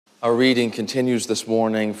Our reading continues this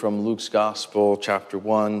morning from Luke's Gospel, chapter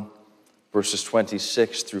 1, verses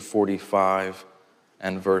 26 through 45,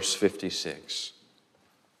 and verse 56.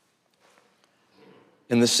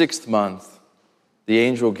 In the 6th month, the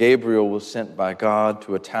angel Gabriel was sent by God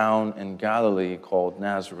to a town in Galilee called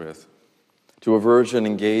Nazareth, to a virgin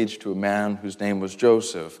engaged to a man whose name was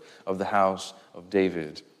Joseph, of the house of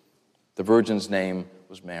David. The virgin's name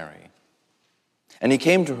was Mary. And he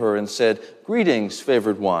came to her and said, "Greetings,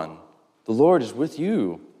 favored one, the Lord is with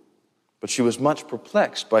you." But she was much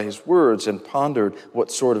perplexed by his words and pondered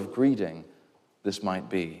what sort of greeting this might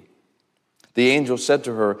be. The angel said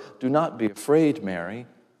to her, "Do not be afraid, Mary,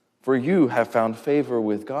 for you have found favor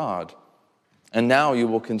with God. And now you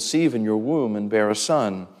will conceive in your womb and bear a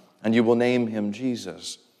son, and you will name him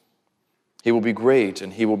Jesus. He will be great,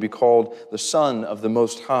 and he will be called the Son of the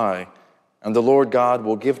Most High. And the Lord God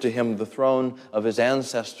will give to him the throne of his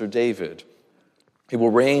ancestor David. He will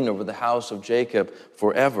reign over the house of Jacob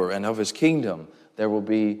forever, and of his kingdom there will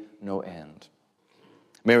be no end."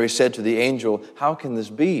 Mary said to the angel, "How can this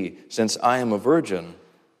be, since I am a virgin?"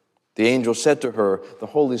 The angel said to her, "The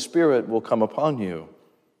Holy Spirit will come upon you,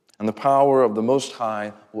 and the power of the Most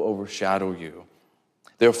High will overshadow you.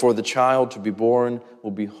 Therefore the child to be born will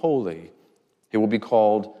be holy. He will be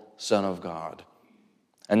called Son of God.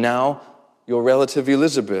 And now your relative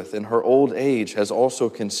Elizabeth, in her old age, has also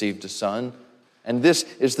conceived a son, and this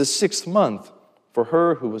is the 6th month for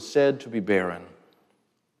her who was said to be barren.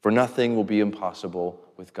 For nothing will be impossible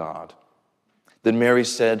with God." Then Mary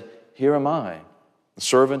said, "Here am I, the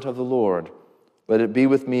servant of the Lord. Let it be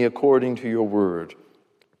with me according to your word."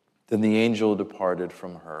 Then the angel departed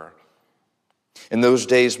from her. In those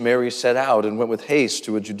days Mary set out and went with haste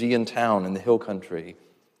to a Judean town in the hill country,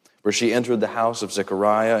 where she entered the house of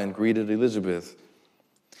Zechariah and greeted Elizabeth.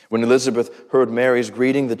 When Elizabeth heard Mary's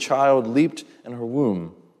greeting, the child leaped in her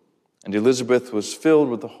womb, and Elizabeth was filled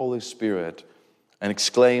with the Holy Spirit and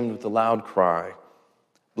exclaimed with a loud cry,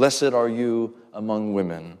 "Blessed are you among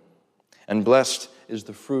women, and blessed is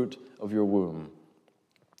the fruit of your womb.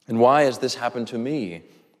 And why has this happened to me,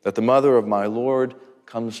 that the mother of my Lord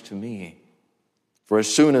comes to me? For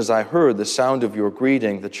as soon as I heard the sound of your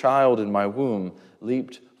greeting, the child in my womb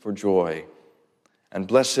leaped for joy. And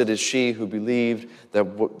blessed is she who believed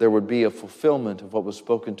that there would be a fulfillment of what was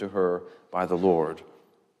spoken to her by the Lord."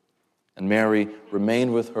 And Mary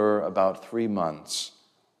remained with her about 3 months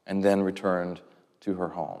and then returned to her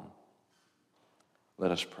home. Let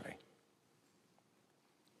us pray.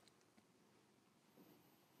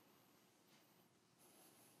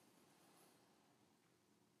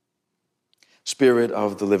 Spirit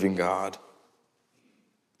of the living God,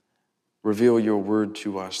 reveal your word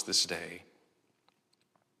to us this day,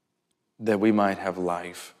 that we might have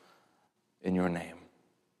life in your name.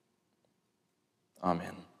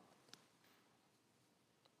 Amen.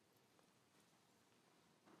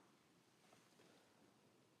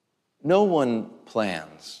 No one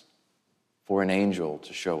plans for an angel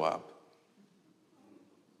to show up.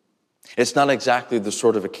 It's not exactly the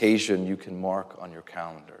sort of occasion you can mark on your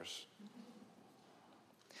calendars.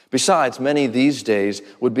 Besides, many these days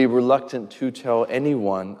would be reluctant to tell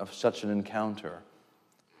anyone of such an encounter,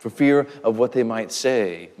 for fear of what they might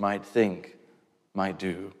say, might think, might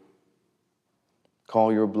do.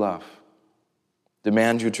 Call your bluff.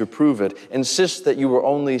 Demand you to prove it. Insist that you were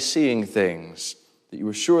only seeing things, that you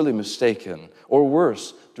were surely mistaken, or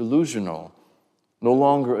worse, delusional, no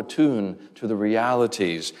longer attuned to the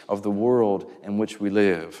realities of the world in which we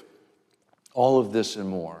live. All of this and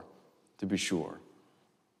more, to be sure.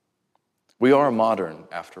 We are modern,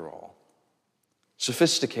 after all.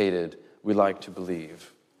 Sophisticated, we like to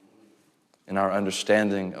believe, in our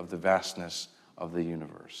understanding of the vastness of the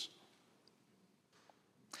universe.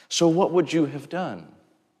 So what would you have done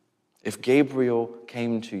if Gabriel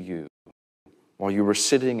came to you while you were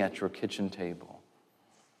sitting at your kitchen table,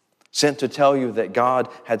 sent to tell you that God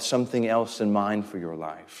had something else in mind for your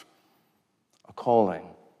life? A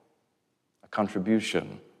calling, a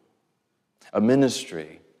contribution, a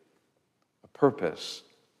ministry, a purpose,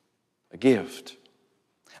 a gift,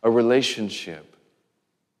 a relationship,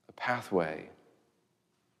 a pathway,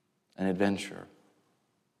 an adventure.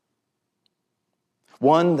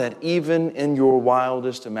 One that even in your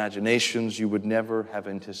wildest imaginations you would never have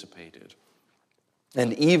anticipated.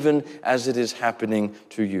 And even as it is happening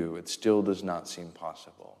to you, it still does not seem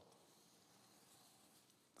possible.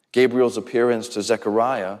 Gabriel's appearance to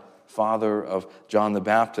Zechariah, father of John the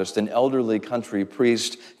Baptist, an elderly country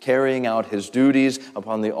priest carrying out his duties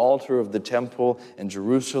upon the altar of the temple in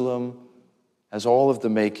Jerusalem, has all of the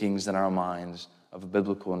makings in our minds of a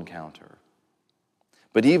biblical encounter.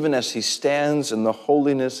 But even as he stands in the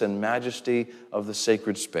holiness and majesty of the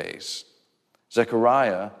sacred space,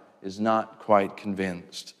 Zechariah is not quite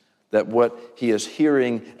convinced that what he is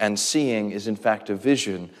hearing and seeing is in fact a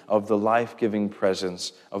vision of the life-giving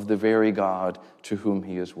presence of the very God to whom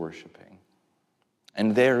he is worshiping.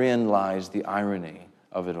 And therein lies the irony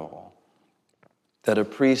of it all, that a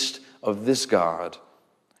priest of this God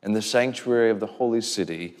in the sanctuary of the holy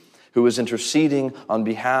city, who is interceding on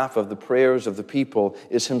behalf of the prayers of the people,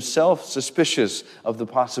 is himself suspicious of the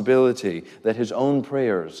possibility that his own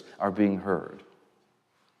prayers are being heard.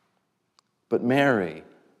 But Mary,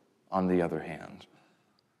 on the other hand,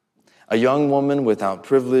 a young woman without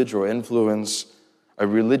privilege or influence, a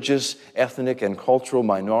religious, ethnic, and cultural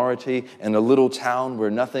minority in a little town where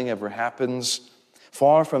nothing ever happens,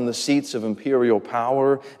 far from the seats of imperial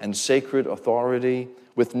power and sacred authority,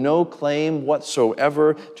 with no claim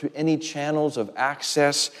whatsoever to any channels of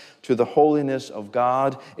access to the holiness of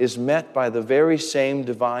God, is met by the very same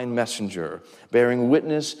divine messenger, bearing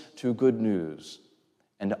witness to good news.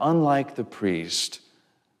 And unlike the priest,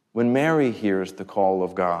 when Mary hears the call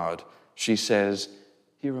of God, she says,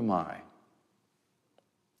 "Here am I,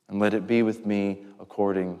 and let it be with me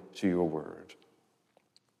according to your word."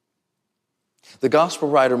 The gospel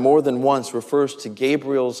writer more than once refers to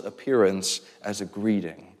Gabriel's appearance as a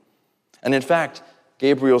greeting. And in fact,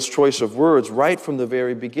 Gabriel's choice of words right from the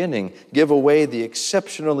very beginning give away the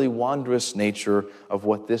exceptionally wondrous nature of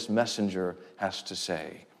what this messenger has to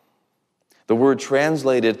say. The word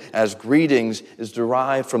translated as greetings is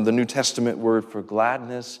derived from the New Testament word for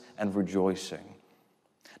gladness and rejoicing,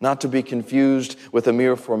 not to be confused with a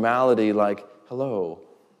mere formality like hello.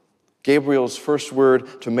 Gabriel's first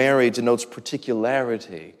word to Mary denotes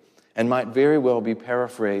particularity and might very well be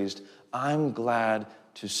paraphrased, "I'm glad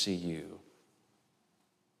to see you."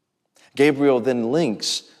 Gabriel then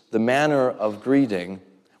links the manner of greeting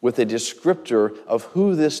with a descriptor of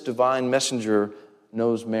who this divine messenger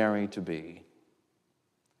knows Mary to be.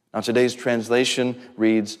 Now, today's translation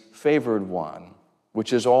reads, "favored one,"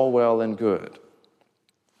 which is all well and good.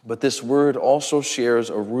 But this word also shares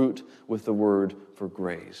a root with the word for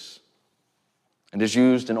grace, and is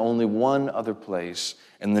used in only one other place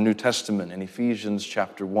in the New Testament, in Ephesians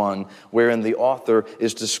chapter 1, wherein the author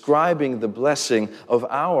is describing the blessing of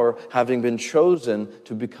our having been chosen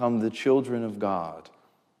to become the children of God.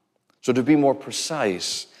 So to be more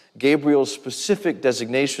precise, Gabriel's specific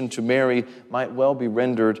designation to Mary might well be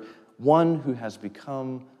rendered one who has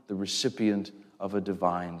become the recipient of a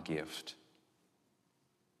divine gift.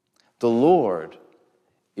 "The Lord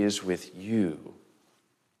is with you,"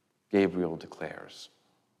 Gabriel declares.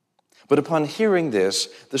 But upon hearing this,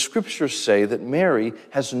 the scriptures say that Mary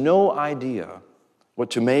has no idea what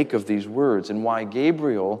to make of these words and why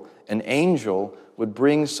Gabriel, an angel, would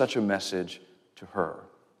bring such a message to her.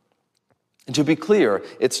 And to be clear,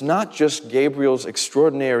 it's not just Gabriel's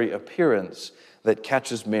extraordinary appearance that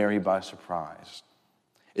catches Mary by surprise.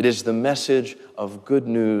 It is the message of good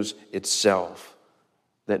news itself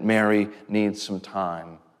that Mary needs some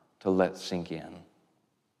time to let sink in.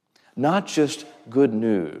 Not just good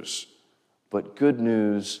news, but good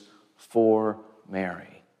news for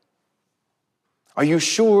Mary. Are you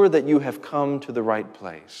sure that you have come to the right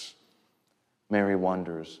place? Mary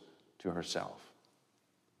wonders to herself.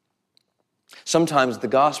 Sometimes the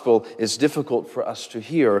gospel is difficult for us to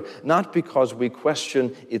hear, not because we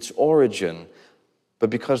question its origin, but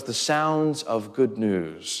because the sounds of good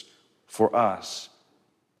news for us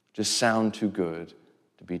just sound too good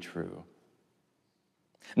to be true.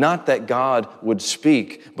 Not that God would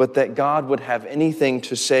speak, but that God would have anything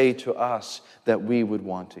to say to us that we would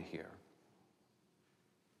want to hear.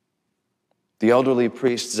 The elderly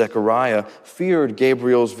priest Zechariah feared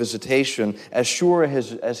Gabriel's visitation as sure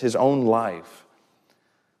as his own life.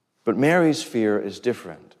 But Mary's fear is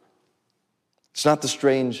different. It's not the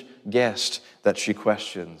strange guest that she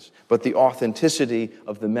questions, but the authenticity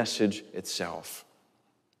of the message itself.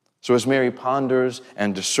 So as Mary ponders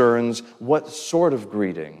and discerns what sort of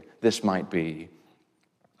greeting this might be,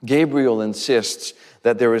 Gabriel insists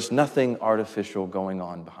that there is nothing artificial going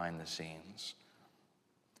on behind the scenes.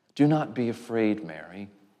 "Do not be afraid, Mary,"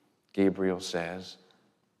 Gabriel says.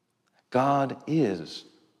 "God is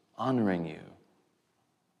honoring you.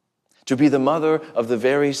 To be the mother of the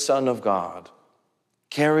very Son of God,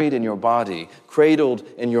 carried in your body, cradled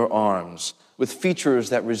in your arms, with features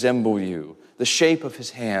that resemble you, the shape of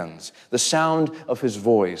his hands, the sound of his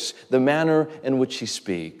voice, the manner in which he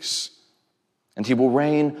speaks. And he will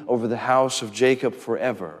reign over the house of Jacob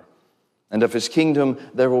forever, and of his kingdom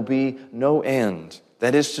there will be no end."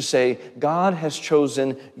 That is to say, God has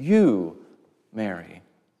chosen you, Mary,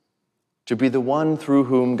 to be the one through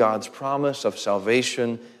whom God's promise of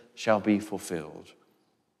salvation shall be fulfilled.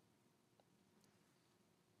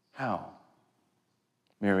 How?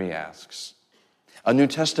 Mary asks. A New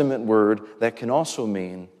Testament word that can also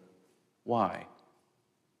mean why.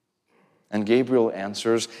 And Gabriel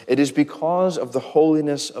answers, it is because of the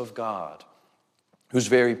holiness of God, whose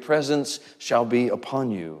very presence shall be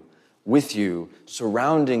upon you, with you,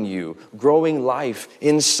 surrounding you, growing life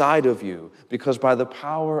inside of you, because by the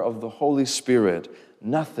power of the Holy Spirit,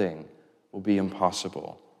 nothing will be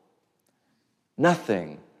impossible.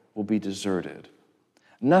 Nothing will be deserted.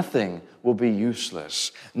 Nothing will be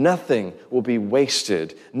useless. Nothing will be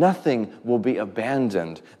wasted. Nothing will be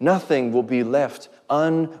abandoned. Nothing will be left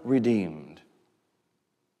unredeemed.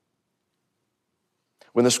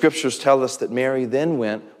 When the scriptures tell us that Mary then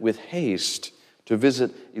went with haste to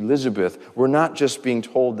visit Elizabeth, we're not just being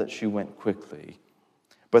told that she went quickly,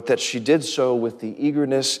 but that she did so with the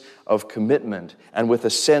eagerness of commitment and with a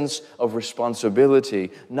sense of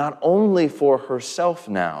responsibility, not only for herself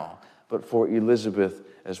now, but for Elizabeth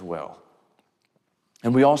as well.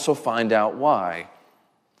 And we also find out why.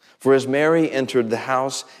 For as Mary entered the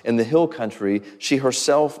house in the hill country, she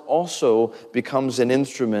herself also becomes an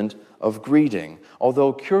instrument of greeting.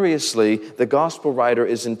 Although curiously, the gospel writer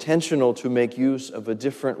is intentional to make use of a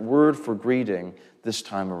different word for greeting this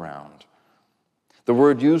time around. The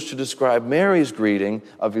word used to describe Mary's greeting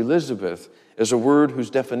of Elizabeth is a word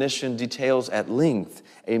whose definition details at length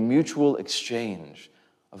a mutual exchange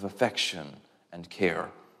of affection and care.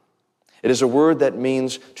 It is a word that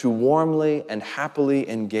means to warmly and happily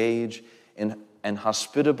engage in an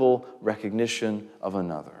hospitable recognition of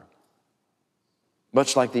another.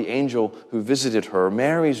 Much like the angel who visited her,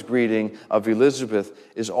 Mary's greeting of Elizabeth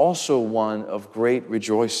is also one of great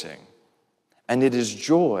rejoicing. And it is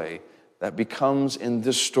joy that becomes in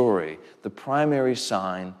this story the primary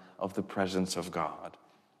sign of the presence of God.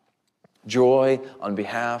 Joy on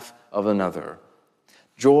behalf of another.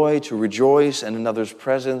 Joy to rejoice in another's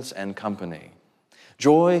presence and company.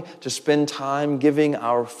 Joy to spend time giving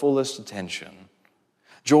our fullest attention.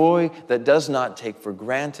 Joy that does not take for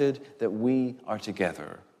granted that we are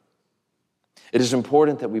together. It is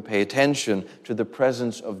important that we pay attention to the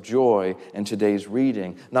presence of joy in today's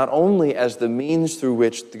reading, not only as the means through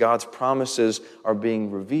which God's promises are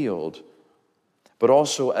being revealed, but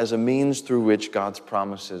also as a means through which God's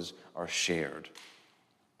promises are shared.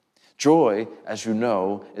 Joy, as you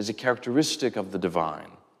know, is a characteristic of the divine.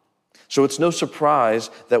 So it's no surprise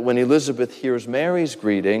that when Elizabeth hears Mary's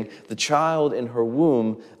greeting, the child in her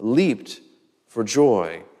womb leaped for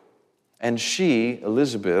joy. And she,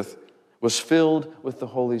 Elizabeth, was filled with the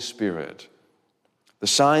Holy Spirit, the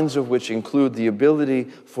signs of which include the ability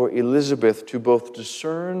for Elizabeth to both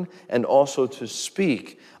discern and also to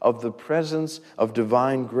speak of the presence of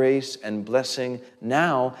divine grace and blessing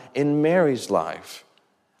now in Mary's life,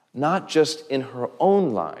 not just in her own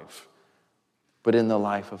life, but in the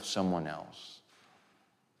life of someone else.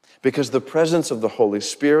 Because the presence of the Holy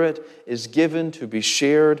Spirit is given to be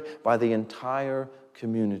shared by the entire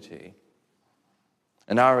community.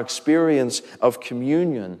 And our experience of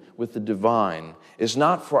communion with the divine is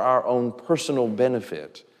not for our own personal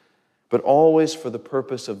benefit, but always for the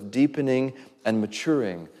purpose of deepening and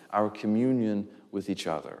maturing our communion with each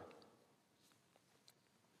other.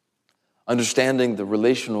 Understanding the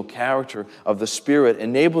relational character of the Spirit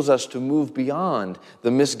enables us to move beyond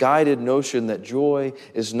the misguided notion that joy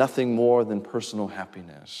is nothing more than personal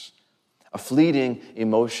happiness, a fleeting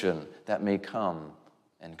emotion that may come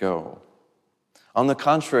and go. On the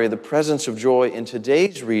contrary, the presence of joy in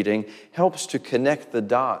today's reading helps to connect the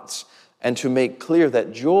dots and to make clear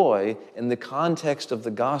that joy, in the context of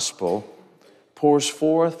the gospel, pours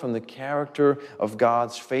forth from the character of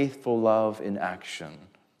God's faithful love in action.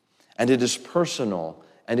 And it is personal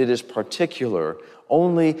and it is particular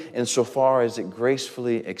only insofar as it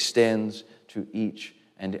gracefully extends to each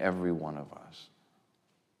and every one of us.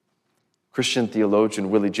 Christian theologian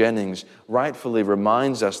Willie Jennings rightfully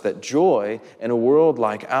reminds us that joy in a world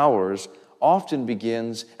like ours often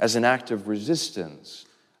begins as an act of resistance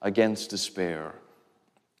against despair.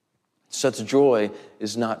 Such joy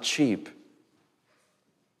is not cheap.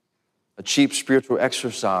 A cheap spiritual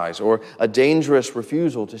exercise or a dangerous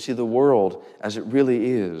refusal to see the world as it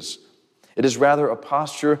really is. It is rather a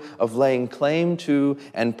posture of laying claim to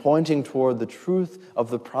and pointing toward the truth of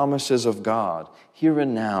the promises of God, here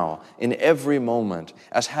and now, in every moment,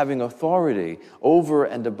 as having authority over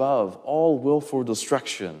and above all willful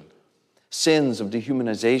destruction, sins of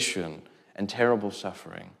dehumanization, and terrible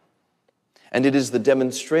suffering. And it is the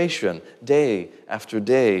demonstration, day after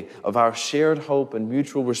day, of our shared hope and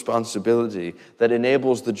mutual responsibility that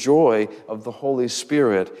enables the joy of the Holy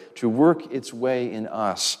Spirit to work its way in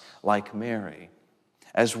us like Mary,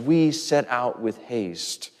 as we set out with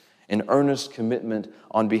haste in earnest commitment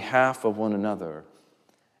on behalf of one another,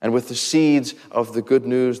 and with the seeds of the good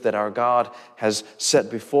news that our God has set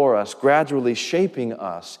before us, gradually shaping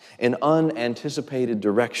us in unanticipated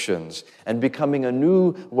directions and becoming a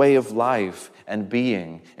new way of life and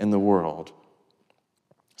being in the world.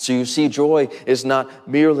 So you see, joy is not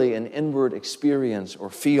merely an inward experience or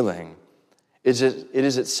feeling. It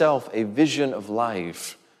is itself a vision of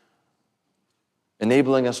life,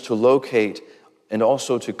 enabling us to locate and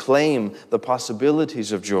also to claim the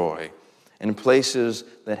possibilities of joy in places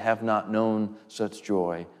that have not known such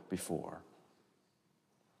joy before.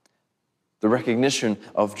 The recognition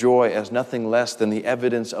of joy as nothing less than the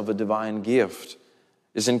evidence of a divine gift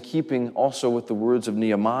is in keeping also with the words of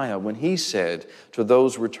Nehemiah when he said to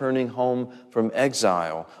those returning home from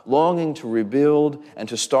exile, longing to rebuild and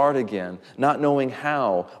to start again, not knowing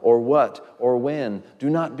how or what or when, "Do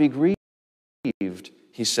not be grieved,"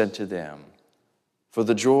 he said to them, "for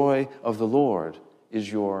the joy of the Lord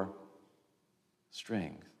is your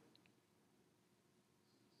strength."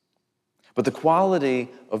 But the quality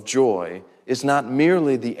of joy is not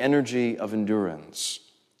merely the energy of endurance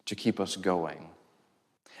to keep us going.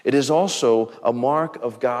 It is also a mark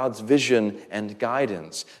of God's vision and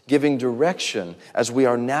guidance, giving direction as we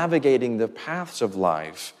are navigating the paths of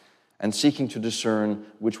life and seeking to discern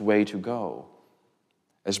which way to go.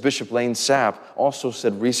 As Bishop Lane Sapp also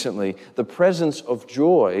said recently, the presence of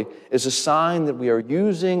joy is a sign that we are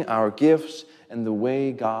using our gifts in the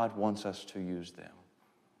way God wants us to use them.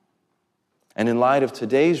 And in light of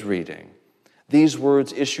today's reading, these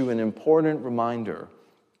words issue an important reminder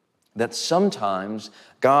that sometimes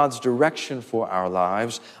God's direction for our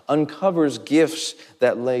lives uncovers gifts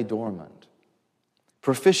that lay dormant,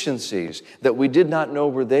 proficiencies that we did not know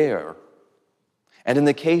were there, and in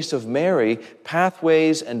the case of Mary,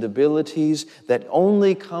 pathways and abilities that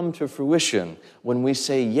only come to fruition when we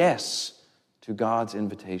say yes to God's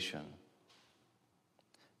invitation,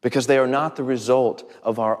 because they are not the result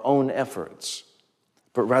of our own efforts,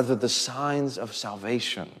 but rather the signs of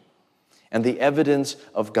salvation and the evidence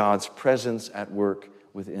of God's presence at work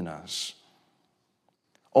within us.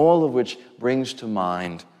 All of which brings to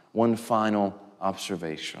mind one final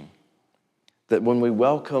observation, that when we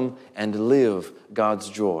welcome and live God's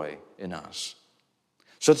joy in us,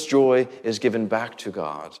 such joy is given back to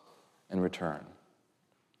God in return.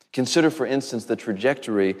 Consider, for instance, the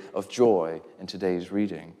trajectory of joy in today's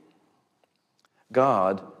reading.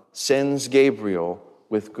 God sends Gabriel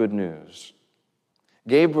with good news.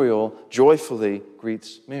 Gabriel joyfully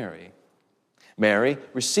greets Mary. Mary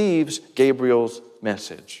receives Gabriel's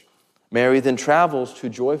message. Mary then travels to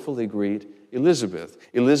joyfully greet Elizabeth.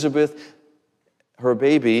 Elizabeth, her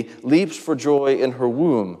baby, leaps for joy in her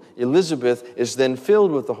womb. Elizabeth is then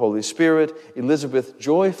filled with the Holy Spirit. Elizabeth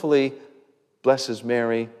joyfully blesses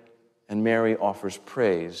Mary, and Mary offers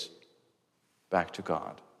praise back to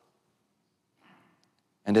God.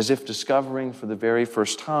 And as if discovering for the very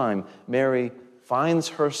first time, Mary finds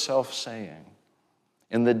herself saying,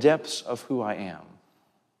 "In the depths of who I am,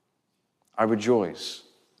 I rejoice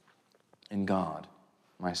in God,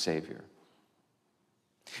 my Savior."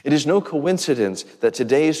 It is no coincidence that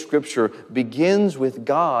today's scripture begins with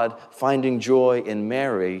God finding joy in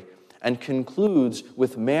Mary and concludes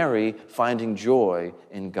with Mary finding joy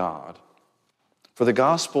in God. For the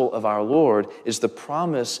gospel of our Lord is the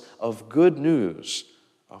promise of good news,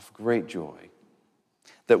 of great joy,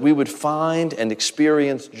 that we would find and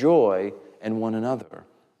experience joy in one another.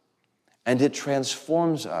 And it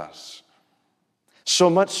transforms us. So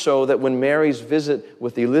much so that when Mary's visit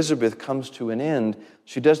with Elizabeth comes to an end,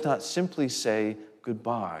 she does not simply say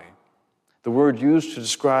goodbye. The word used to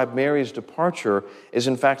describe Mary's departure is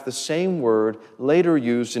in fact the same word later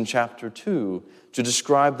used in chapter 2 to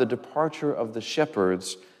describe the departure of the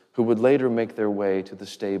shepherds who would later make their way to the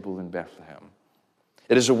stable in Bethlehem.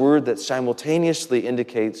 It is a word that simultaneously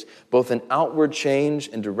indicates both an outward change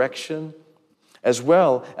in direction as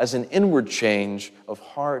well as an inward change of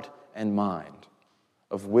heart and mind,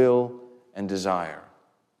 of will and desire.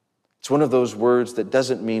 It's one of those words that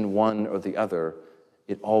doesn't mean one or the other.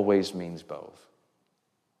 It always means both.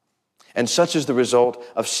 And such is the result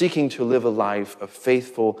of seeking to live a life of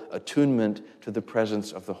faithful attunement to the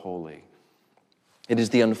presence of the holy. It is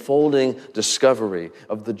the unfolding discovery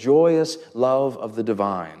of the joyous love of the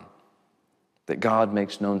divine that God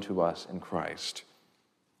makes known to us in Christ,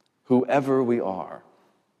 whoever we are,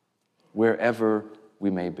 wherever we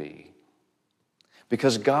may be.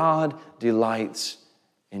 because God delights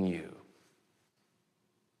in you.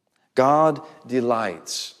 God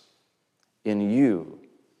delights in you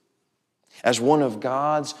as one of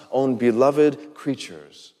God's own beloved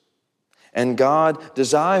creatures. And God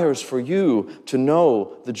desires for you to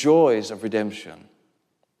know the joys of redemption.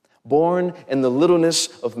 Born in the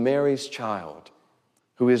littleness of Mary's child,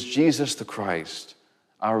 who is Jesus the Christ,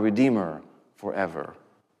 our Redeemer forever.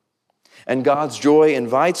 And God's joy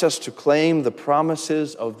invites us to claim the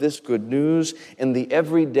promises of this good news in the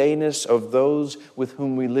everydayness of those with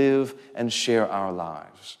whom we live and share our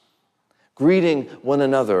lives. Greeting one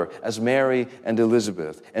another as Mary and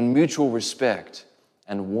Elizabeth in mutual respect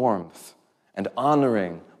and warmth, and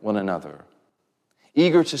honoring one another.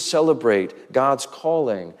 Eager to celebrate God's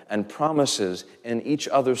calling and promises in each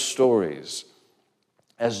other's stories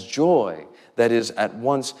as joy that is at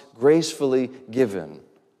once gracefully given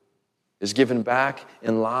is given back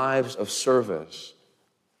in lives of service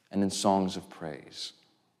and in songs of praise.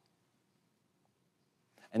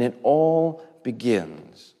 And it all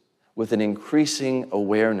begins with an increasing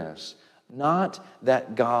awareness, not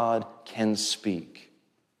that God can speak,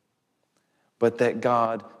 but that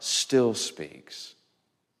God still speaks,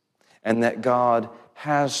 and that God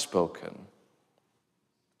has spoken.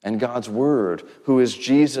 And God's Word, who is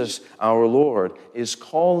Jesus our Lord, is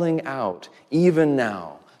calling out even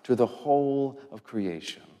now to the whole of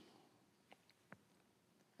creation.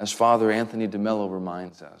 As Father Anthony DeMello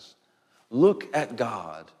reminds us, look at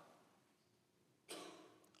God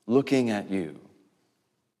looking at you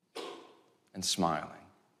and smiling.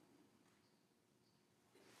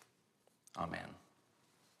 Amen.